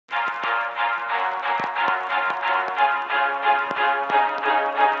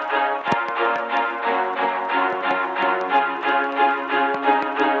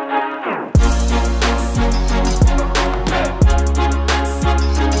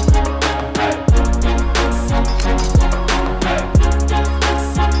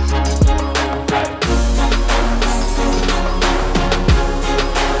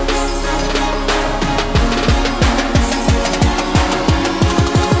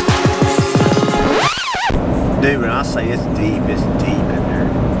Dude, when I say it's deep in there.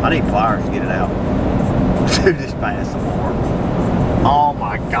 I need pliers to get it out. Dude, this past the mark. Oh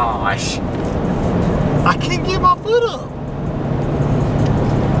my gosh. I can't get my foot up.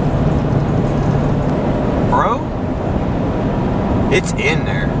 Bro, it's in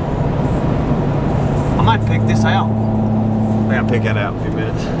there. I might pick this out. I gotta pick that out in a few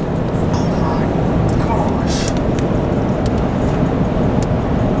minutes. Oh my gosh.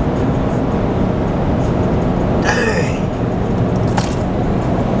 Dang.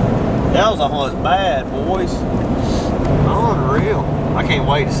 That was almost bad, boys. Unreal. I can't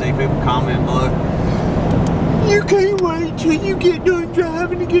wait to see people comment below. You can't wait till you get done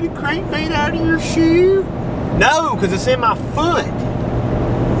driving to get a crankbait out of your shoe? No, because it's in my foot.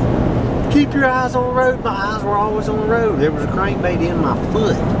 Keep your eyes on the road. My eyes were always on the road. There was a crankbait in my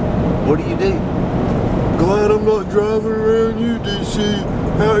foot. What do? Glad I'm not driving around you, DC.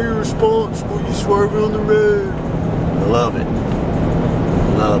 How irresponsible, you swerving on the road. Love it.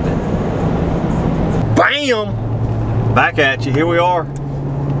 Love it. Bam! Back at you. Here we are.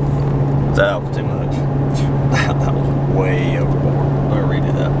 That was too much. That was way overboard. Let me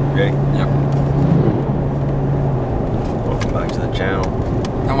redo that. Ready? Yep. Welcome back to the channel.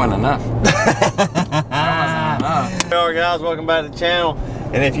 That wasn't enough. That wasn't enough. Alright guys, welcome back to the channel.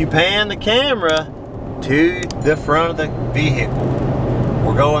 And if you pan the camera to the front of the vehicle,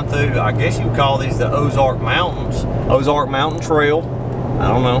 we're going through, I guess you would call these the Ozark Mountains. Ozark Mountain Trail. I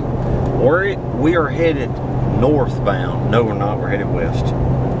don't know. We are headed northbound. No, we're not. We're headed west.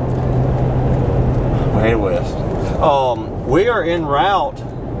 We're headed west. We are en route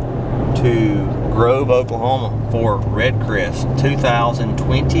to Grove, Oklahoma for REDCREST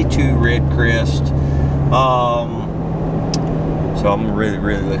 2022 REDCREST. So I'm really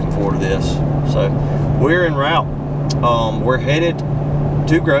looking forward to this. So we're en route. We're headed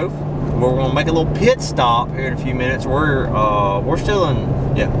to Grove. We're gonna make a little pit stop here in a few minutes. We're still in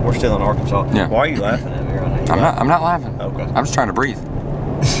Arkansas. Yeah. Why are you laughing at me right now? I'm not laughing. Okay. I'm just trying to breathe.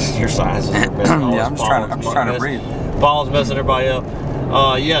 Your size is messing. Yeah, I'm just trying to breathe. Paul's messing everybody up.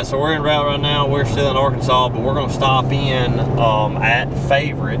 Yeah, so we're en route right now. We're still in Arkansas, but we're gonna stop in at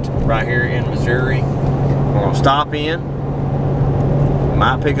Favorite right here in Missouri. We're gonna stop in.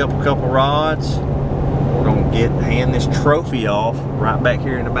 Might pick up a couple rods. We're gonna hand this trophy off right back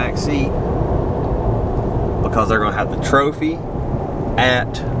here in the back seat because they're gonna have the trophy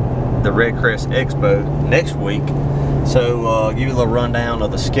at the REDCREST Expo next week. So give you a little rundown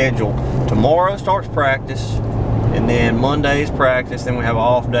of the schedule. Tomorrow starts practice, and then Monday's practice. Then we have an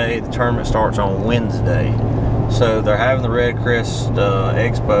off day. The tournament starts on Wednesday. So they're having the REDCREST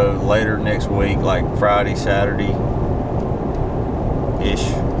Expo later next week, like Friday, Saturday-ish.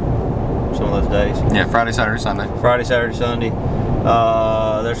 Some of those days. Yeah, Friday, Saturday, Sunday. Friday, Saturday, Sunday.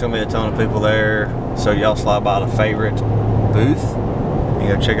 There's gonna be a ton of people there, so y'all slide by the Favorite booth and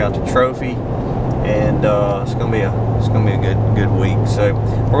go check out the trophy. And it's gonna be a good week. So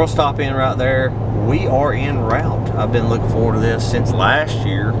we're gonna stop in right there. We are en route. I've been looking forward to this since last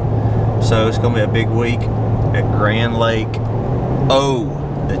year, so it's gonna be a big week at Grand Lake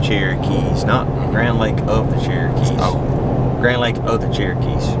the Cherokees, not Grand Lake of the Cherokees. Grand Lake of the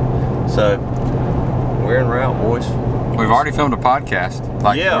Cherokees. So we're en route, boys. We've already filmed a podcast.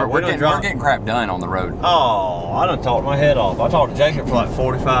 Like, yeah, we're getting crap done on the road. Oh, I done talked my head off. I talked to Jacob for like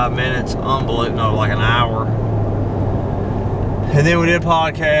 45 minutes, unbelievable, no, like an hour. And then we did a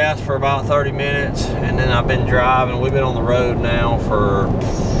podcast for about 30 minutes, and then I've been driving. We've been on the road now for,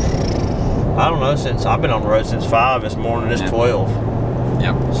 I don't know, I've been on the road since 5 this morning. It's 12.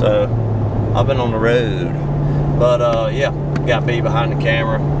 Yep. So I've been on the road. But yeah, got B behind the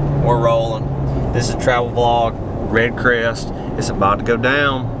camera. We're rolling. This is a travel vlog, REDCREST. It's about to go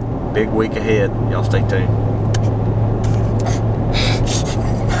down. Big week ahead. Y'all stay tuned.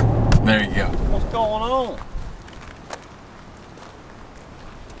 There you go. What's going on?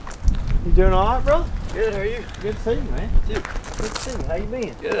 You doing all right, bro? Good, how are you? Good to see you, man. Good to see you. How you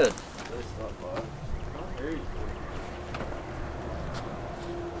been? Good.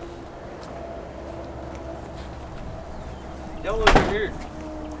 Y'all look over here.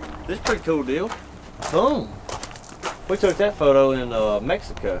 This is a pretty cool deal. Boom. We took that photo in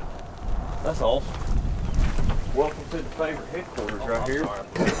Mexico. That's awesome. Welcome to the Favorite headquarters right here.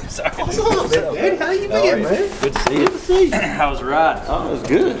 Sorry. What's up, man? How you been, man? Good to see you. Good to see you. How was the ride? Oh, it was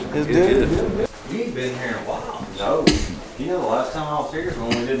good. It was good. You ain't been here in a while. No. You know, the last time I was here was when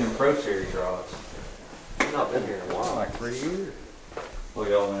we did them Pro Series rods. You've not been here in a while, like 3 years. What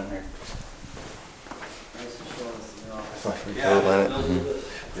y'all in here? Thanks for showing us the office. That's pretty cool, man.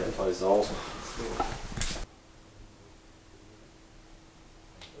 Yeah, that place is awesome.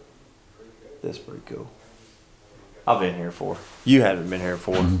 That's pretty cool. I've been here before. You haven't been here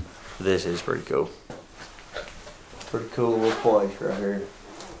before. This is pretty cool. Pretty cool little place right here.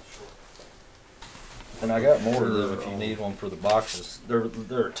 And I got more of them if you need one for the boxes. They're a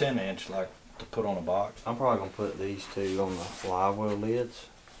 10-inch, like to put on a box. I'm probably gonna put these two on the flywheel lids.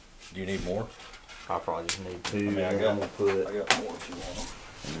 Do you need more? I probably just need two. I mean, I got more if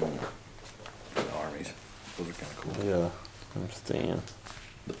you want them. The armies. Those are kind of cool. Yeah, I understand.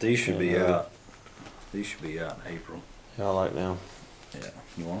 But these should be out. These should be out in April. Yeah, I like them. Yeah.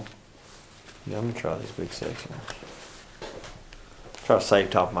 You want them? Yeah, I'm gonna try these big sections. Try to save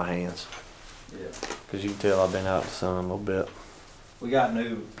top of my hands. Yeah. Cause you can tell I've been out in the sun a little bit. We got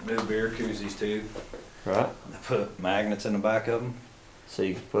new beer koozies too. Right. They put magnets in the back of them. So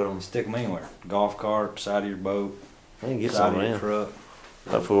you can put them. Stick them anywhere. Golf cart, side of your boat, I can get side some of your in. truck.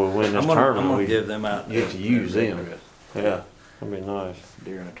 Hopefully we win this I'm tournament. gonna We give them out. get to use them. Yeah, that'd be nice.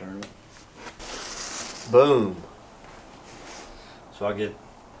 During a tournament. Boom. So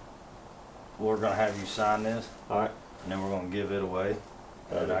we're gonna have you sign this, All right. and then we're gonna give it away.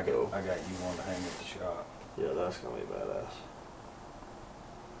 And I got That'd you be cool. one to hang at the shop. Yeah, that's gonna be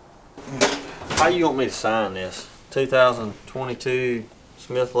badass. How you want me to sign this? 2022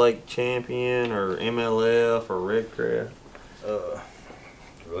 Smith Lake Champion or MLF or REDCREST? It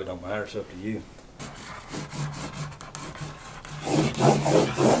really don't matter. It's up to you.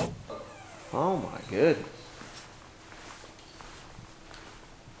 Oh my goodness.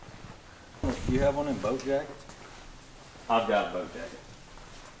 You have one in boat jackets, I've got a boat jacket.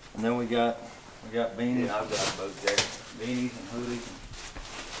 and then we got beanies. Yeah, I've got a boat jacket. Beanies and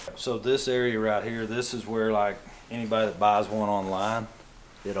hoodies. So this area right here, this is where like anybody that buys one online,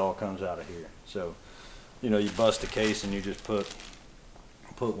 it all comes out of here. So, you know, you bust a case and you just put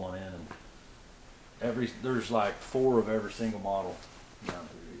one in, and there's like 4 of every single model down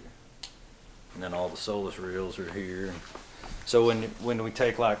through here, and then all the Solus reels are here. So when we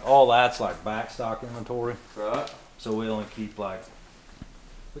take like all that's like backstock inventory. Right. So we only keep like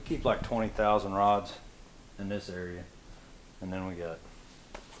 20,000 rods in this area, and then we got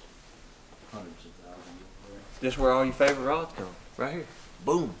hundreds of thousands up there. This where all your favorite rods come. Right here.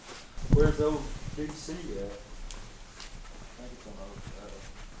 Boom. Where's those DC at? I think it's on the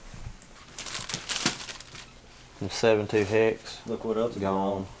other side. 7.2 hex. Look what else is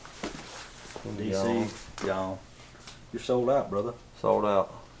Gone. DC gone. You're sold out, brother. Sold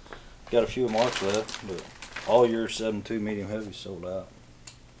out. Got a few marks left, but all your 7.2 medium heavy sold out.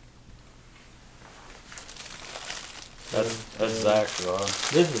 That's Zach's rod.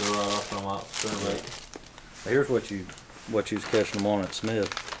 This is the rod I'm talking about. Here's what you was catching them on at Smith.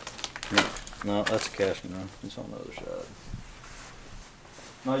 No, that's a casting rod. It's on the other side.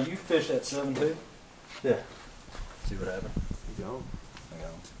 No, you fish that 7.2? Yeah. See what happened? Go. I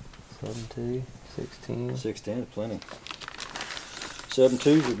got 7.2, 16. 16 is plenty.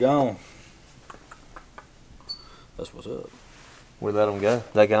 7.2s are gone. That's what's up. We let them go.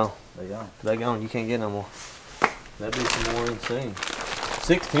 They gone. They gone. They gone. You can't get no more. That'd be some more insane.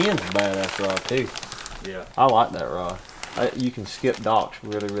 610's a badass rod too. Yeah. I like that rod. You can skip docks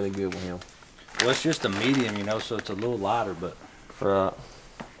really, really good with him. Well, it's just a medium, you know, so it's a little lighter, but Right.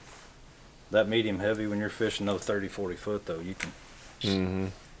 that medium heavy, when you're fishing those 30, 40 foot though, you can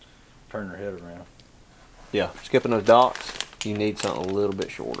turn your head around. Yeah. Skipping those docks, you need something a little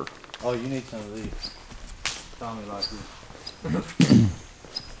bit shorter. Oh, you need some of these. Tommy like this.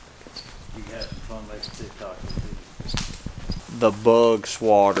 You can have some fun making TikTok with these. The bug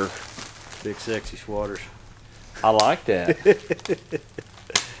swatter. Big sexy swatters. I like that.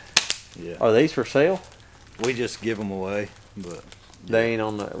 Yeah. Are these for sale? We just give them away, but They ain't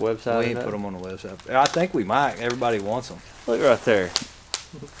on the website. we ain't put them on the website. I think we might. Everybody wants them. Look right there.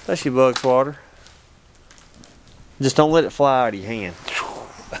 That's your bug swatter. Just don't let it fly out of your hand.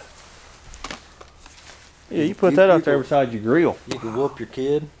 Yeah, you put that out there beside your grill. You can whoop your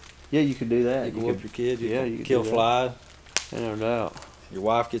kid. Yeah, you could do that. You can whoop your kid. You yeah, can you could kill do that. flies. No doubt. Your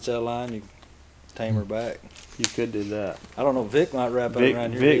wife gets out of line, you tame her back. You could do that. I don't know, Vic might wrap it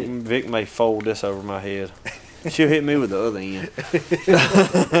around your head. Vic may fold this over my head. She'll hit me with the other end.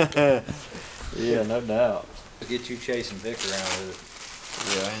 Yeah, no doubt. Get you chasing Vic around with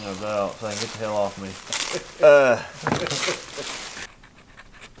it. Yeah, ain't no doubt. Saying, get the hell off me.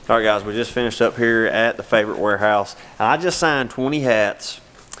 All right, guys, we just finished up here at the Favorite Warehouse. And I just signed 20 hats.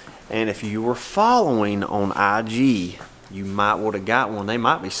 And if you were following on IG, you might would have got one. They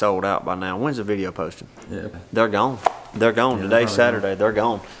might be sold out by now. When's the video posted? Yeah. They're gone. They're gone. Yeah, Today's Saturday. They're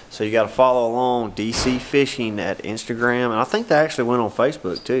gone. So you got to follow along DC Fishing at Instagram. And I think they actually went on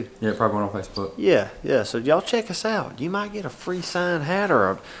Facebook too. Yeah, probably went on Facebook. Yeah, yeah. So y'all check us out. You might get a free signed hat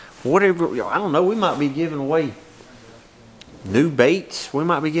or a whatever. I don't know. We might be giving away New baits. We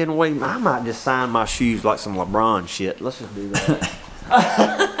might be getting away. I might just sign my shoes like some LeBron shit. Let's just do that.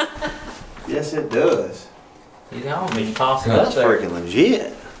 Yes, it does. You know, I mean, toss it That's up there. freaking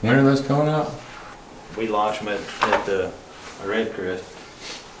legit. When are those coming out? We launch them at the REDCREST.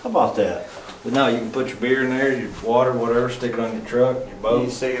 How about that? But no, you can put your beer in there, your water, whatever, stick it on your truck, your boat. You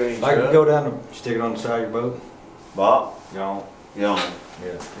stick it in your I can truck? go down and stick it on the side of your boat. Bob? Gone. Yeah.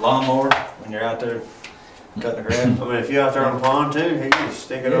 Yeah. Lawnmower, when you're out there cutting the grass. I mean, if you're out there on the pond too, you can just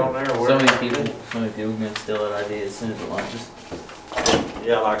stick it on there. So many people can steal that idea as soon as it launches.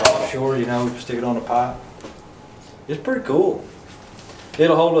 Yeah, like offshore, you know, stick it on a pipe. It's pretty cool.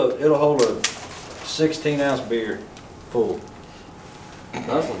 It'll hold a 16-ounce beer full.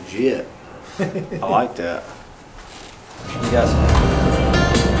 That's legit. I like that. You got some.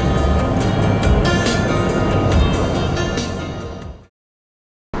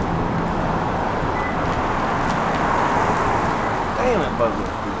 Damn it, bug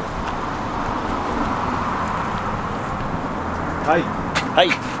looks good. Hey, hey,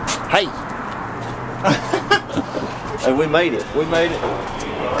 hey. Hey, we made it. We made it.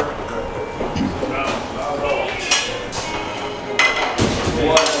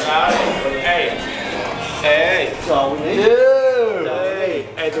 Hey, That's all we need. dude.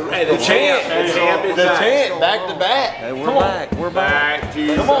 Hey, The champ is back. back to back. Hey, we're back. We're back. Back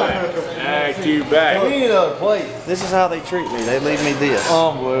to back. Back to back. We need another plate. This is how they treat me. They leave me this.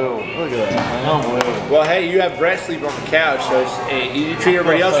 Unbelievable. Look at that, man. Unbelievable. Well, hey, you have Brett sleep on the couch, so it's, hey, you treat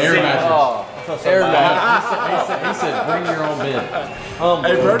everybody else the Air same. mattress. Air He said, bring your own bed.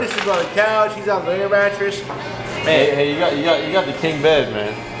 Hey, Brody sleeps on the couch. He's on the air mattress. Hey, you got the king bed,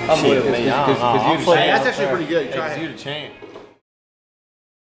 man. I'm with me. Because you the Hey, champ. that's actually pretty good. You try Because you it. the champ.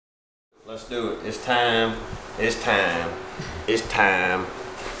 Let's do it. It's time. It's time. It's time.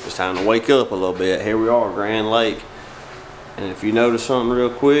 It's time to wake up a little bit. Here we are, Grand Lake. And if you notice something real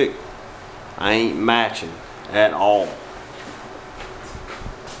quick, I ain't matching at all. You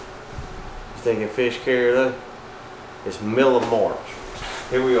thinking fish carrier though? It's middle of March.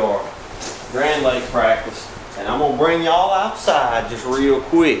 Here we are, Grand Lake practice. And I'm gonna bring y'all outside just real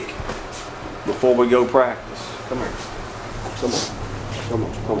quick before we go practice. Come here. Come on. Come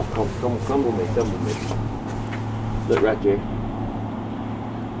on, come on, come on, come with me, come with me. Look right there.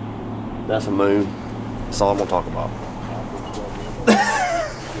 That's a moon. That's all I'm gonna talk about.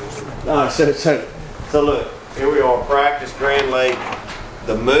 Alright, so look, here we are, practice, Grand Lake.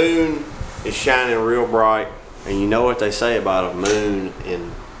 The moon is shining real bright, and you know what they say about a moon in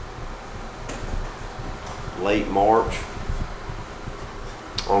late March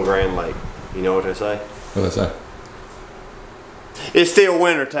on Grand Lake. You know what they say? What did I say? It's still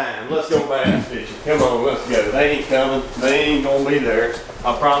winter time. Let's go bass fishing. Come on, let's go. They ain't coming. They ain't gonna be there.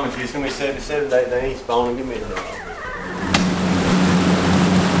 I promise you, it's gonna be 77 today. They ain't spawning. Give me a rod.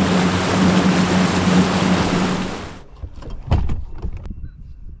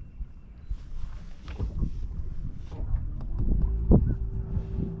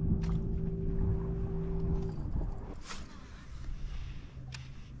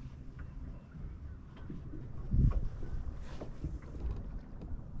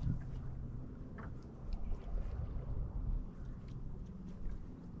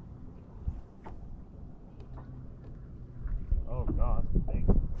 Oh God, thank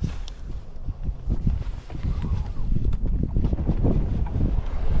you.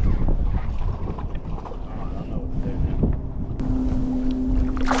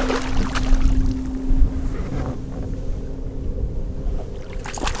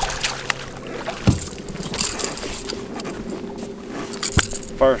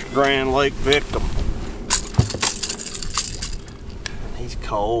 First Grand Lake victim. He's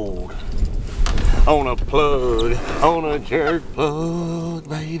cold. On a plug, on a jerk plug,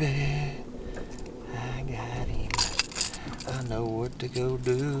 baby. I got him. I know what to go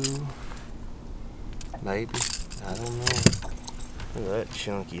do. Maybe. I don't know. Look at that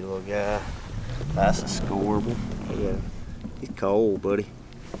chunky little guy. That's a scoreable. Yeah. He's cold, buddy.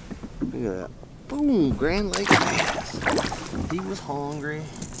 Look at that. Boom, Grand Lake bass. He was hungry.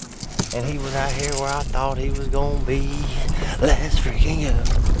 And he was out here where I thought he was gonna be. Let's freaking go.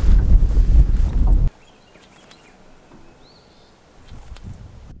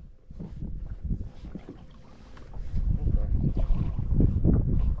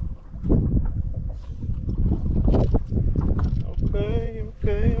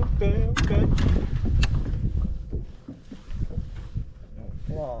 Okay.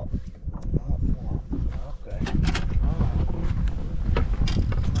 Flop. Okay.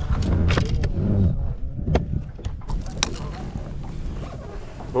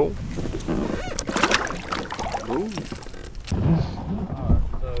 Boom. Boom.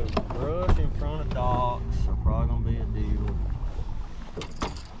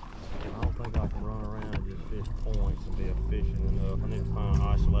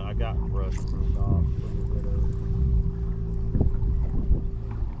 I got rust from dogs.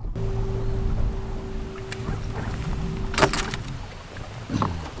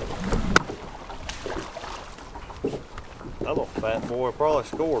 That little fat boy probably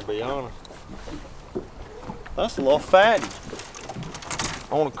scored, to be honest. That's a little fatty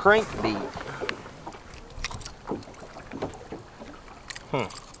on a crankbait. Little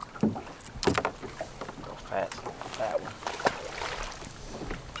fat one.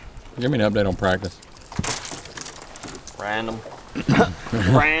 Give me an update on practice. Random.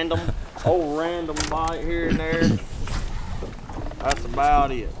 Random. Oh, random bite here and there. That's about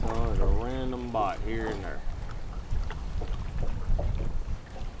it. There's a random bite here and there.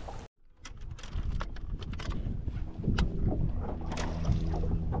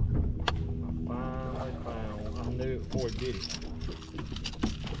 Finally found one. I knew it before it did it.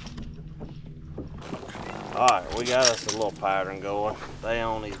 Alright, we got us a little pattern going. They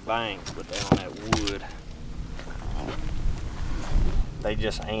on these banks, but they on that wood. They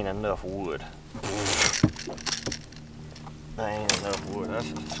just ain't enough wood. They ain't enough wood. That's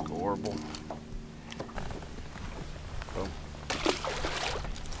just scoreable.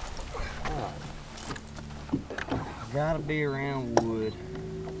 Alright. Gotta be around wood.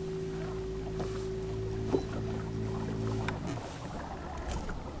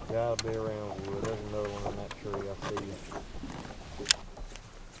 Gotta be around wood. There's another one in that tree, I see.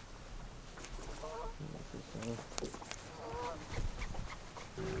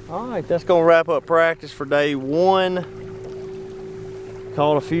 Alright, that's gonna wrap up practice for day 1.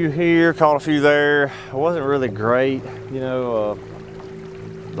 Caught a few here, caught a few there. It wasn't really great, you know.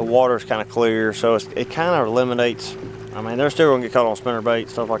 The water's kind of clear, so it kind of eliminates. I mean, they're still gonna get caught on spinnerbait,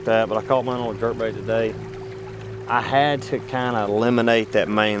 stuff like that, but I caught mine on a jerkbait today. I had to kind of eliminate that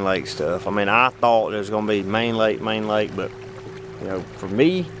main lake stuff. I mean, I thought it was gonna be main lake, but you know, for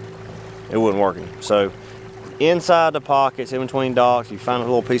me, it wasn't working. So inside the pockets, in between docks, you find a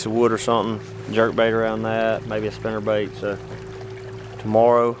little piece of wood or something, jerkbait around that, maybe a spinnerbait. So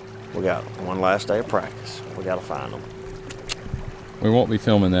tomorrow, we got one last day of practice. We gotta find them. We won't be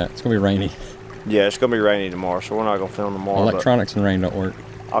filming that. It's gonna be rainy. Yeah, it's gonna be rainy tomorrow, so we're not gonna film tomorrow. Electronics and rain don't work.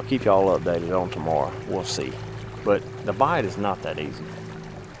 I'll keep y'all updated on tomorrow. We'll see. But the bite is not that easy.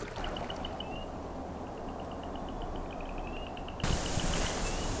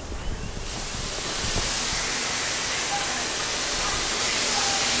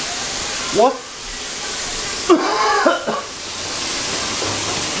 What?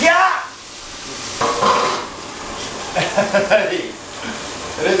 Yeah! Hey!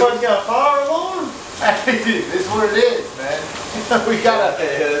 Everybody's got a fire alarm? Hey, this is what it is, man. we got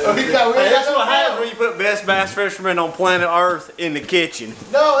Hey, that's what happens when you put best bass fisherman on planet Earth in the kitchen.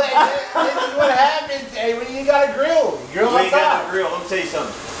 No, this is what happens. Hey, when you got a grill, We got a grill. Let me tell you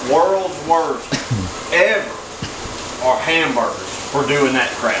something. World's worst ever are hamburgers for doing that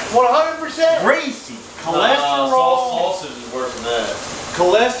crap. 100%. Greasy, cholesterol. Sausage is worse than that.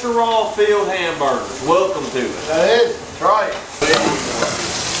 Cholesterol-filled hamburgers. Welcome to it. That is. Try it.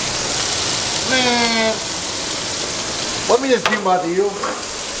 Man, let me just do my deal.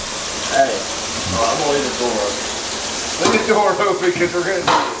 Hey, I'm gonna leave the door open. Leave the door open because we're gonna do it.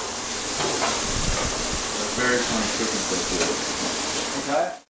 Very funny cooking stuff.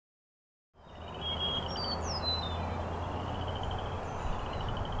 Okay.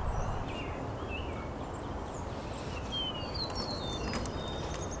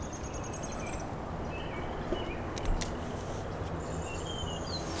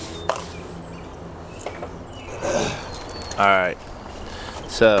 All right,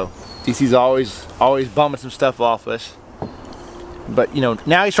 so DC's always bumming some stuff off us, but you know,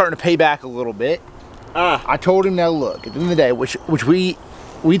 now he's starting to pay back a little bit. I told him, now look, at the end of the day, which we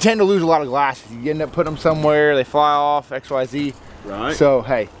tend to lose a lot of glasses. You end up putting them somewhere, they fly off, XYZ. Right. So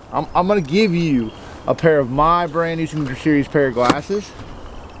hey, I'm gonna give you a pair of my brand new Signature Series pair of glasses.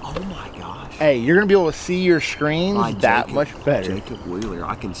 Oh my gosh. Hey, you're gonna be able to see your screens that much better. Jacob Wheeler,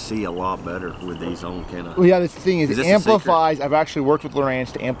 I can see a lot better with these on, can I? Well, yeah, this thing is Is it this a amplifies. I've actually worked with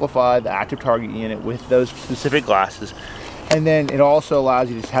Lowrance to amplify the active target unit with those specific glasses, and then it also allows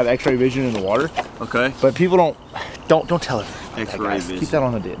you to have X-ray vision in the water. Okay. But people don't tell it. X-ray vision. Keep that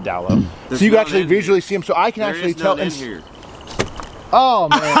on the down low, so you can actually visually see them. So I can actually tell. In here. Oh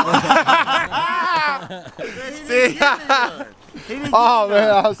man. See? Oh man,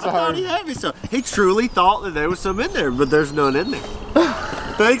 I'm I thought he sorry. had me some. He truly thought that there was some in there, but there's none in there.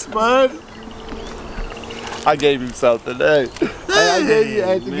 Thanks, bud. I gave him something. Hey, I gave you.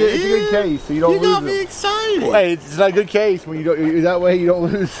 It's a good case, so you don't lose You got me it. excited. Well, hey, it's not a good case when you don't. That way you don't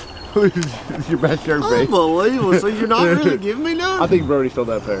lose This is your best jerkbait. Unbelievable. So you're not really giving me none? I think Brody stole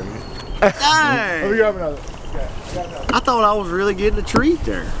that pair. Dang. Let me grab another. Okay, I thought I was really getting a treat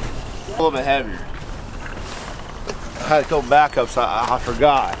there. a little bit heavier. I had a couple backups, I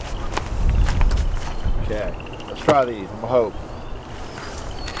forgot. Okay, let's try these, I'm gonna hope.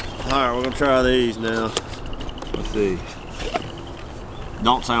 Alright, we're gonna try these now. Let's see.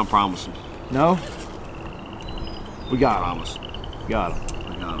 Don't sound promising. No? We got them. Promise. Got them.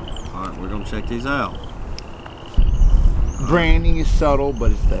 I got them. Alright, we're gonna check these out. Branding is subtle,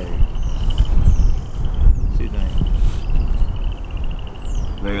 but it's there. See what you think?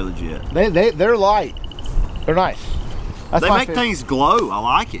 Very legit. They're light. They're nice. That's They my make things glow. I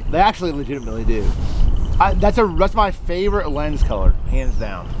like it. They actually legitimately do. That's my favorite lens color, hands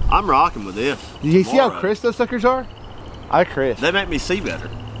down. I'm rocking with this. Do you see how Tomorrow. crisp those suckers are? I crisp. They make me see better.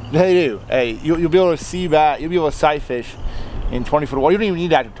 They do. Hey, you'll be able to see back. You'll be able to sight fish in 20 foot water. You don't even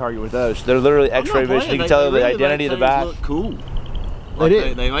need active target with those. They're literally X-ray vision. You can tell the identity of the bass. Look cool. They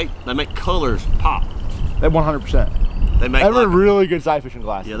do. They make colors pop. They 100%. They make They're like really good sight fishing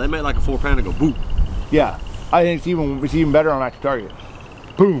glasses. yeah. They make like a 4-pounder go boom. Yeah. I think it's even better on active target.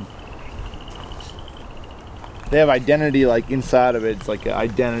 Boom. They have identity like inside of it. It's like an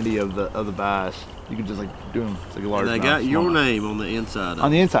identity of the bass. You can just like do them. It's like a large. And they got your name on the inside.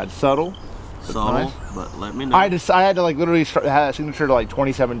 On the inside, subtle. Subtle, nice. but let me know. I had to like literally have that signature to like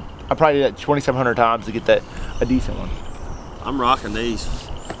 27. I probably did that 2,700 times to get that a decent one. I'm rocking these.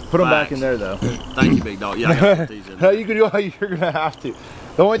 Put them back in there though. Thank you, big dog. Yeah, I gotta put these in No, there. you're gonna have to.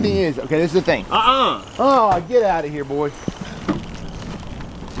 The only thing is, okay, this is the thing. Oh, get out of here, boy.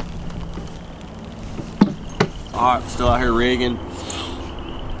 All right, still out here rigging.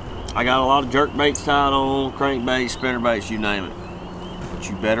 I got a lot of jerk baits tied on, crankbaits, spinner baits, you name it. But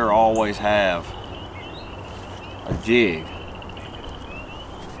you better always have a jig.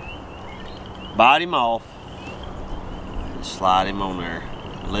 Bite him off and slide him on there.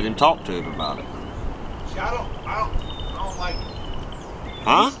 And let him talk to him about it. See, I don't like it.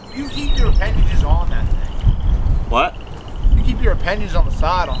 Huh? You keep your appendages on that thing. What? You keep your appendages on the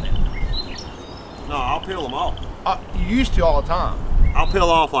side on it. No, I'll peel them off. You used to all the time. I'll peel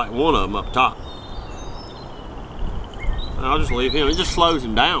off like one of them up top. And I'll just leave him. It just slows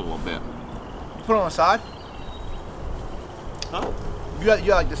him down a little bit. You put it on the side? Oh. You got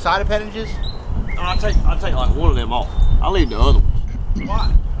like the side appendages? I'll take like one of them off. I'll leave the other ones.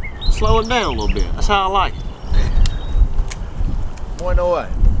 Why? Slow him down a little bit. That's how I like it. Boy, no way.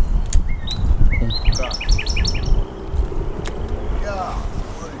 Yeah.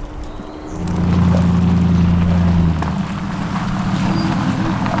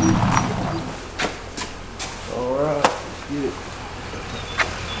 Alright, let's get it.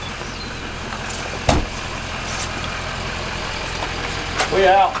 We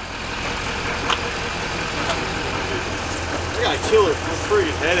out. I got a killer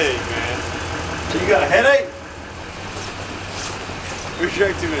freaking headache, man. So you got a headache? We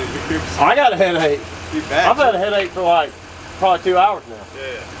drank too many beers. I got a headache. You bad. I've had a headache for like probably 2 hours now.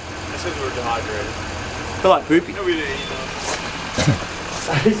 Yeah. That's because we were dehydrated. I feel like poopy. No, we didn't eat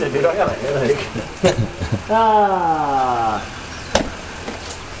though. He said, dude, I got a headache.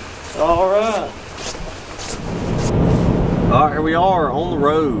 All right. All right, here we are on the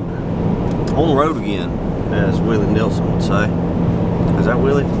road. On the road again, as Willie Nelson would say. Is that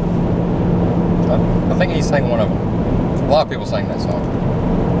Willie? I think he sang one of them. A lot of people sang that song.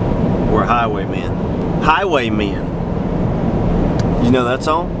 We're highwaymen. Highwaymen. You know that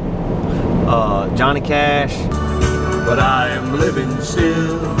song? Johnny Cash. But I am living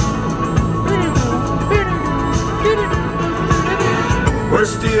still. Where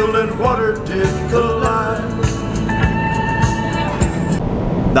steel and water did collide.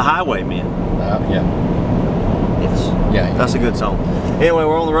 The Highwaymen. Yeah. Yes. Yeah. That's a good song. Anyway,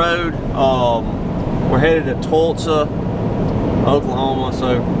 we're on the road. We're headed to Tulsa, Oklahoma.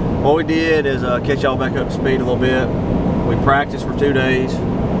 So what we did is catch y'all back up to speed a little bit. We practiced for 2 days.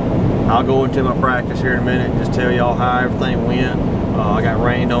 I'll go into my practice here in a minute and just tell y'all how everything went. I got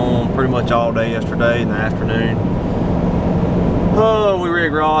rained on pretty much all day yesterday in the afternoon. We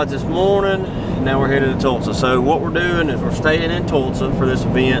rigged rods this morning. Now we're headed to Tulsa. So what we're doing is we're staying in Tulsa for this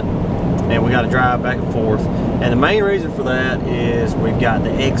event, and we got to drive back and forth. And the main reason for that is we've got the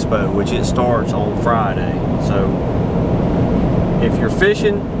expo, which it starts on Friday. So if you're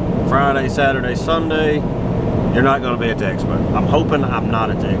fishing Friday, Saturday, Sunday, you're not going to be at the expo. I'm hoping I'm not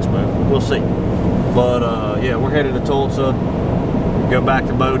at the expo. We'll see. But yeah, we're headed to Tulsa. Go back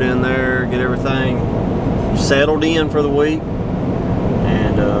the boat in there, get everything settled in for the week.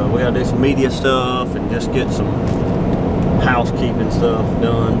 And we got to do some media stuff and just get some housekeeping stuff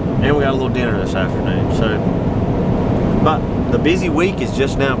done, and we got a little dinner this afternoon. So, but the busy week is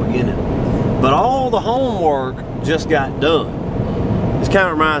just now beginning. But all the homework just got done. This kind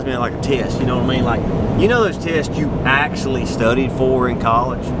of reminds me of like a test, you know what I mean? Like, you know those tests you actually studied for in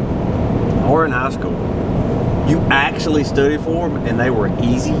college or in high school? You actually studied for them and they were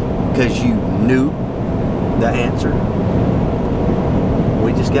easy because you knew the answer.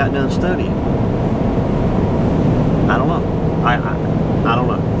 We just got done studying. I don't know. I don't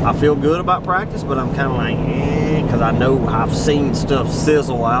know. I feel good about practice, but I'm kind of like, because I know I've seen stuff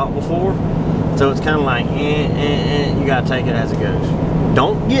sizzle out before. So it's kind of like, you gotta take it as it goes.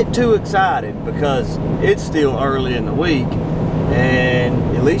 Don't get too excited because it's still early in the week,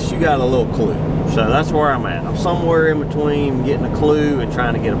 and at least you got a little clue. So that's where I'm at. I'm somewhere in between getting a clue and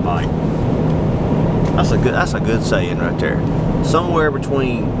trying to get a bite. That's a good saying right there. Somewhere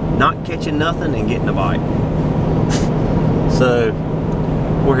between not catching nothing and getting a bite. So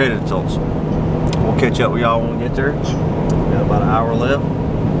we're headed to Tulsa. We'll catch up with y'all when we get there. Got about an hour left.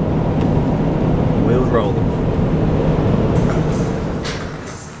 Wheels rolling.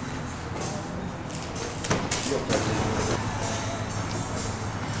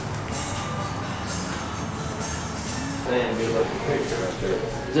 Man, good looking picture right there.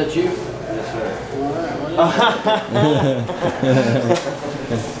 Is that you? Yes, sir.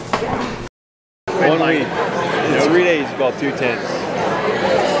 1 week. In 3 days, you bought 2 tents.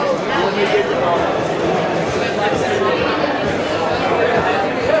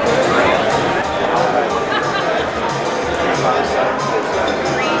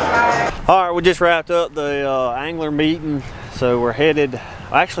 All right, we just wrapped up the angler meeting, so we're headed.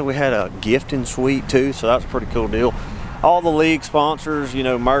 Actually, we had a gifting suite too, so that's a pretty cool deal. All the league sponsors, you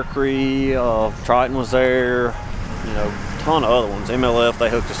know, Mercury, Triton was there, you know, a ton of other ones. MLF, they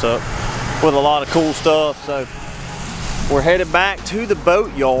hooked us up with a lot of cool stuff. So we're headed back to the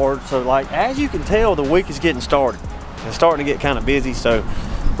boat yard. So like, as you can tell, the week is getting started. It's starting to get kind of busy. So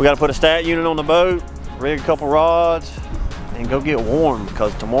we got to put a stat unit on the boat, rig a couple rods, and go get warm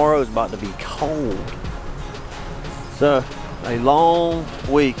because tomorrow is about to be cold. So a long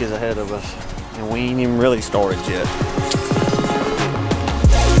week is ahead of us, and we ain't even really started yet.